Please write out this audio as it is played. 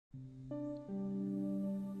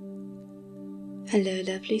Hello,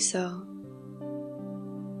 lovely soul.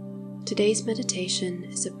 Today's meditation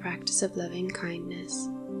is a practice of loving kindness,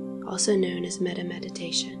 also known as Metta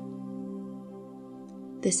meditation.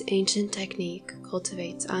 This ancient technique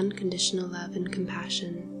cultivates unconditional love and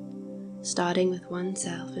compassion, starting with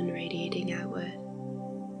oneself and radiating outward.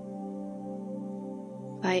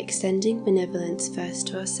 By extending benevolence first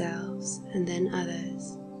to ourselves and then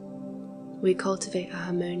others, we cultivate a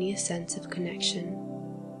harmonious sense of connection,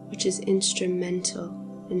 which is instrumental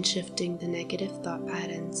in shifting the negative thought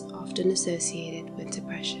patterns often associated with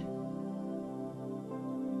depression.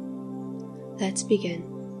 Let's begin.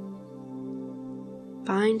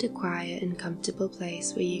 Find a quiet and comfortable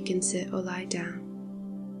place where you can sit or lie down.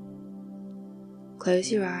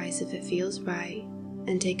 Close your eyes if it feels right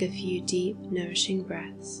and take a few deep, nourishing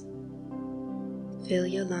breaths. Fill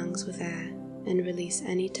your lungs with air and release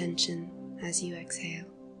any tension as you exhale.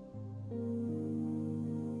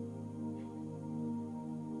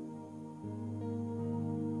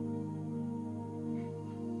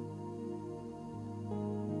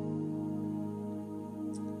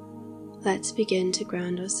 Let's begin to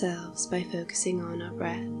ground ourselves by focusing on our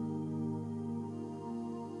breath.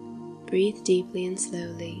 Breathe deeply and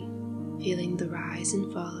slowly, feeling the rise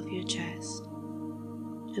and fall of your chest,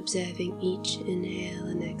 observing each inhale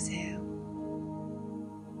and exhale.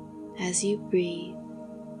 As you breathe,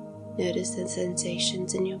 notice the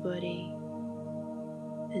sensations in your body,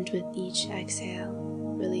 and with each exhale,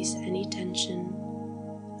 release any tension,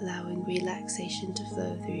 allowing relaxation to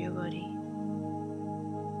flow through your body.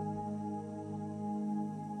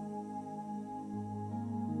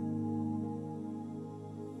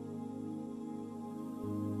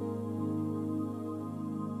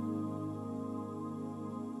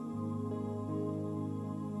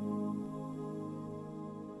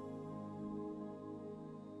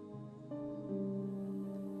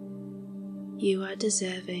 You are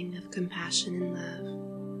deserving of compassion and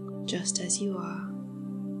love, just as you are,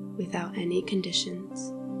 without any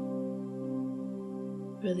conditions.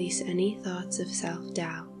 Release any thoughts of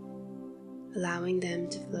self-doubt, allowing them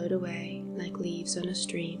to float away like leaves on a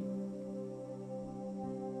stream.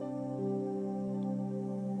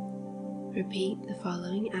 Repeat the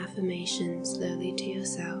following affirmation slowly to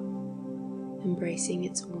yourself, embracing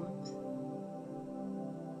its warmth.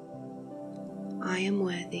 I am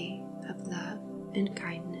worthy of love and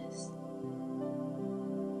kindness.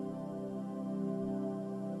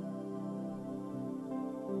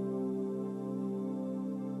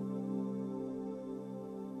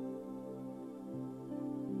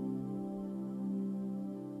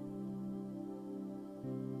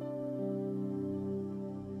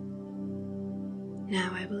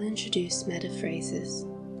 Now I will introduce Metta phrases.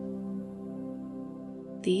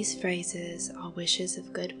 These phrases are wishes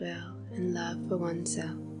of goodwill and love for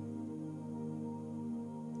oneself.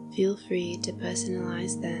 Feel free to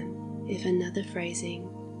personalize them if another phrasing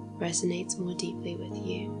resonates more deeply with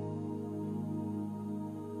you.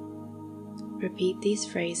 Repeat these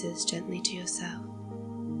phrases gently to yourself.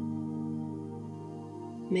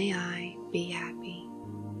 May I be happy.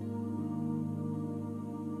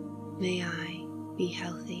 May I be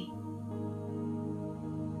healthy.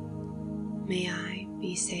 May I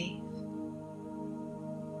be safe.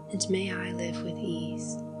 And may I live with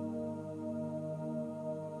ease.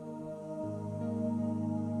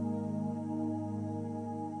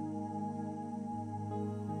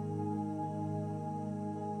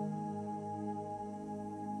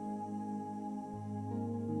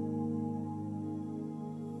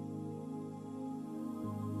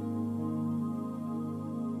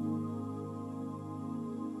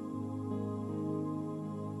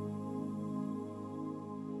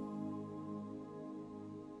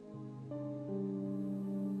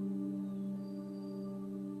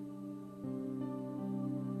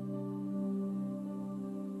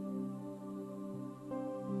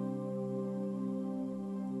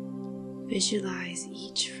 Visualize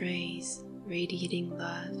each phrase radiating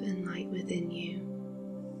love and light within you,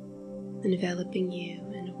 enveloping you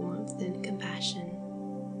in warmth and compassion.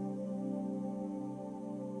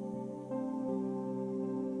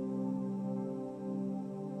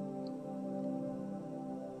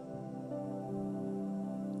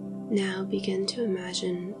 Now begin to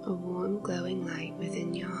imagine a warm, glowing light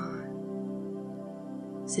within your heart,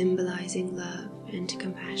 symbolizing love and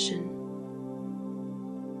compassion.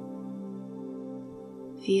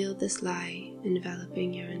 Feel this light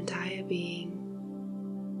enveloping your entire being,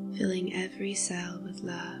 filling every cell with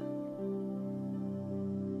love.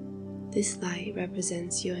 This light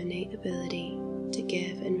represents your innate ability to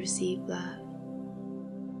give and receive love,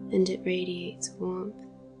 and it radiates warmth,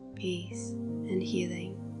 peace, and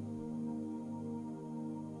healing.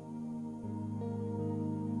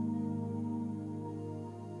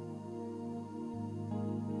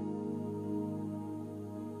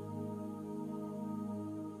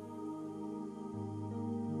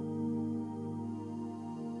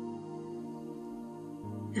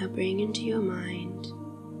 Now bring into your mind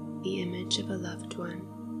the image of a loved one.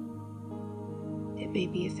 It may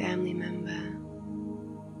be a family member,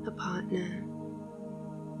 a partner,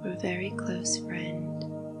 or a very close friend.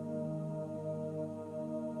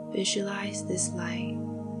 Visualize this light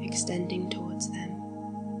extending towards them.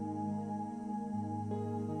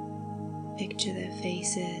 Picture their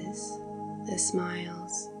faces, their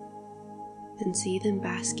smiles, and see them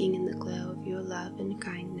basking in the glow of your love and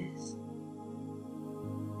kindness.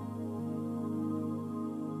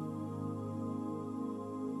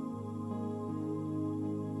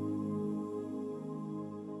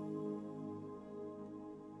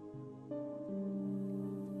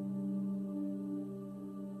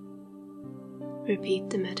 Repeat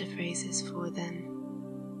the metta phrases for them.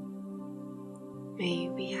 May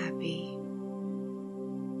you be happy.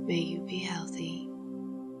 May you be healthy.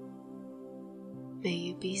 May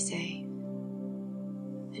you be safe.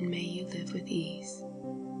 And may you live with ease.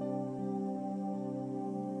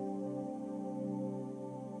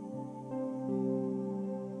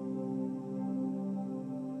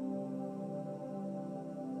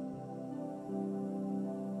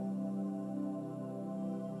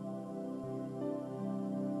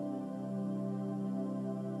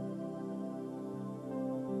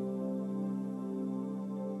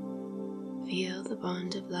 Feel the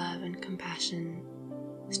bond of love and compassion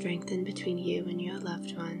strengthen between you and your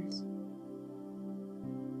loved ones,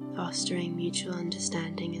 fostering mutual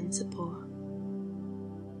understanding and support.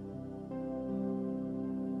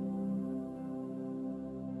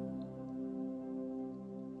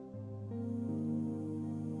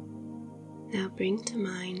 Now bring to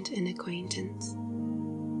mind an acquaintance,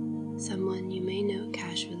 someone you may know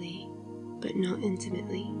casually but not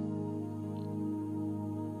intimately.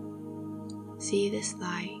 See this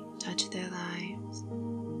light touch their lives,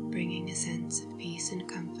 bringing a sense of peace and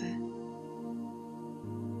comfort.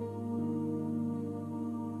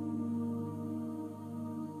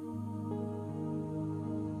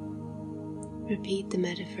 Repeat the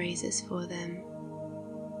metta phrases for them.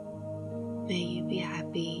 May you be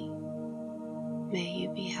happy. May you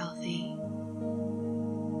be healthy.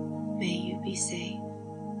 May you be safe.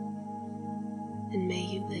 And may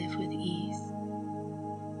you live with ease.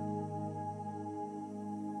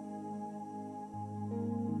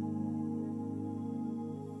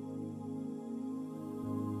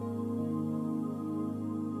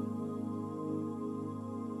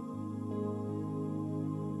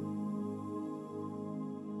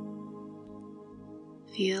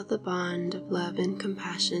 Feel the bond of love and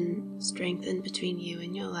compassion strengthen between you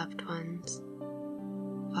and your loved ones,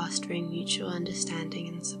 fostering mutual understanding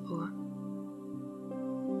and support.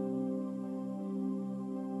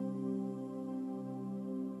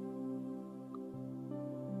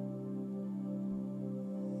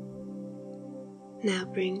 Now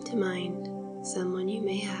bring to mind someone you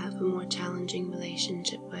may have a more challenging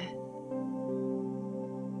relationship with.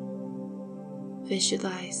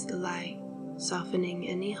 Visualize the light softening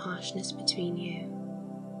any harshness between you,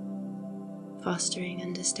 fostering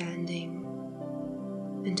understanding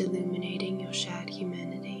and illuminating your shared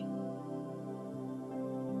humanity.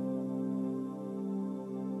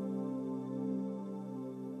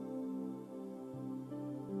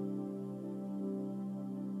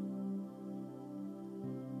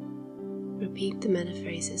 Repeat the metta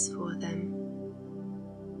phrases for them.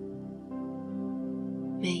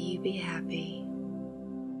 May you be happy.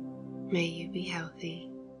 May you be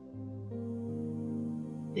healthy.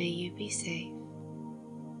 May you be safe.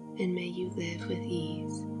 And may you live with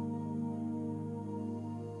ease.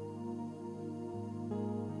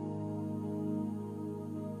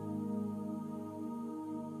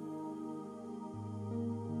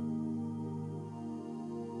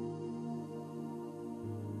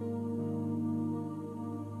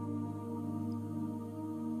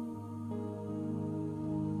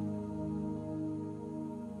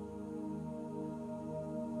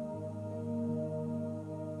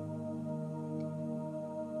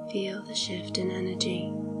 Feel the shift in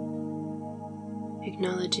energy,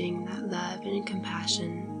 acknowledging that love and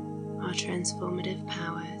compassion are transformative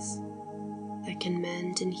powers that can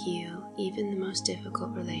mend and heal even the most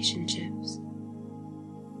difficult relationships.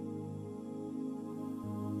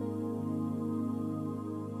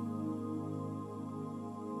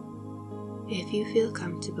 If you feel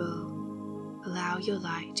comfortable, allow your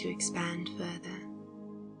light to expand further,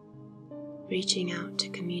 reaching out to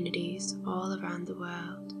communities all around the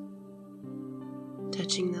world,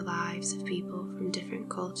 touching the lives of people from different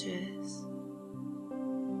cultures,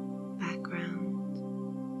 backgrounds,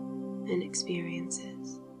 and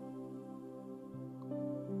experiences.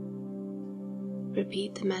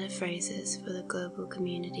 Repeat the metta phrases for the global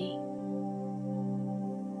community.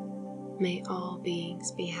 May all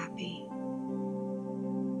beings be happy.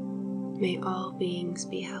 May all beings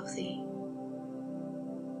be healthy.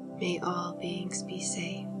 May all beings be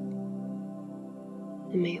safe.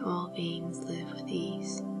 And may all beings live with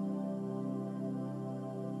ease.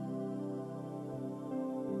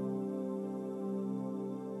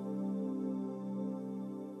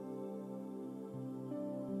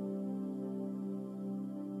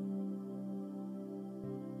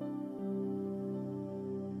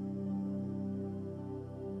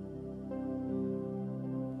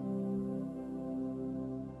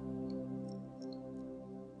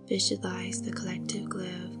 Visualize the collective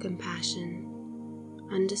glow of compassion,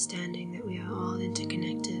 understanding that we are all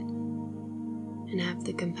interconnected and have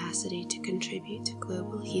the capacity to contribute to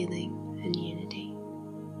global healing and unity.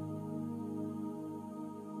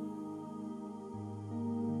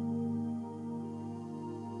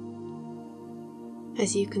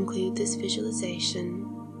 As you conclude this visualization,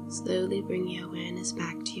 slowly bring your awareness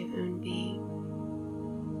back to your own being.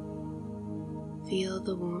 Feel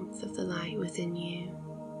the warmth of the light within you,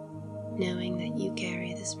 knowing that you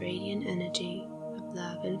carry this radiant energy of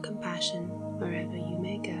love and compassion wherever you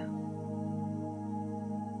may go.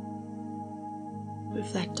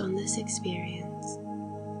 Reflect on this experience,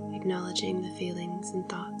 acknowledging the feelings and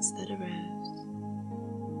thoughts that arose.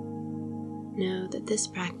 Know that this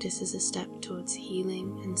practice is a step towards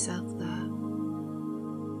healing and self-love.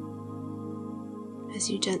 As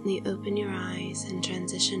you gently open your eyes and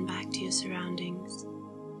transition back to your surroundings,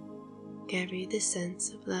 carry this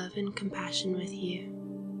sense of love and compassion with you,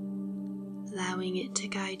 allowing it to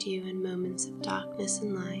guide you in moments of darkness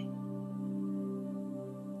and light.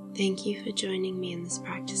 Thank you for joining me in this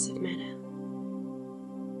practice of metta.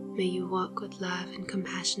 May you walk with love and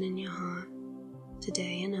compassion in your heart,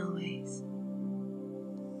 today and always.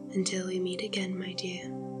 Until we meet again, my dear,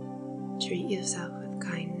 treat yourself with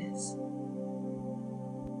kindness.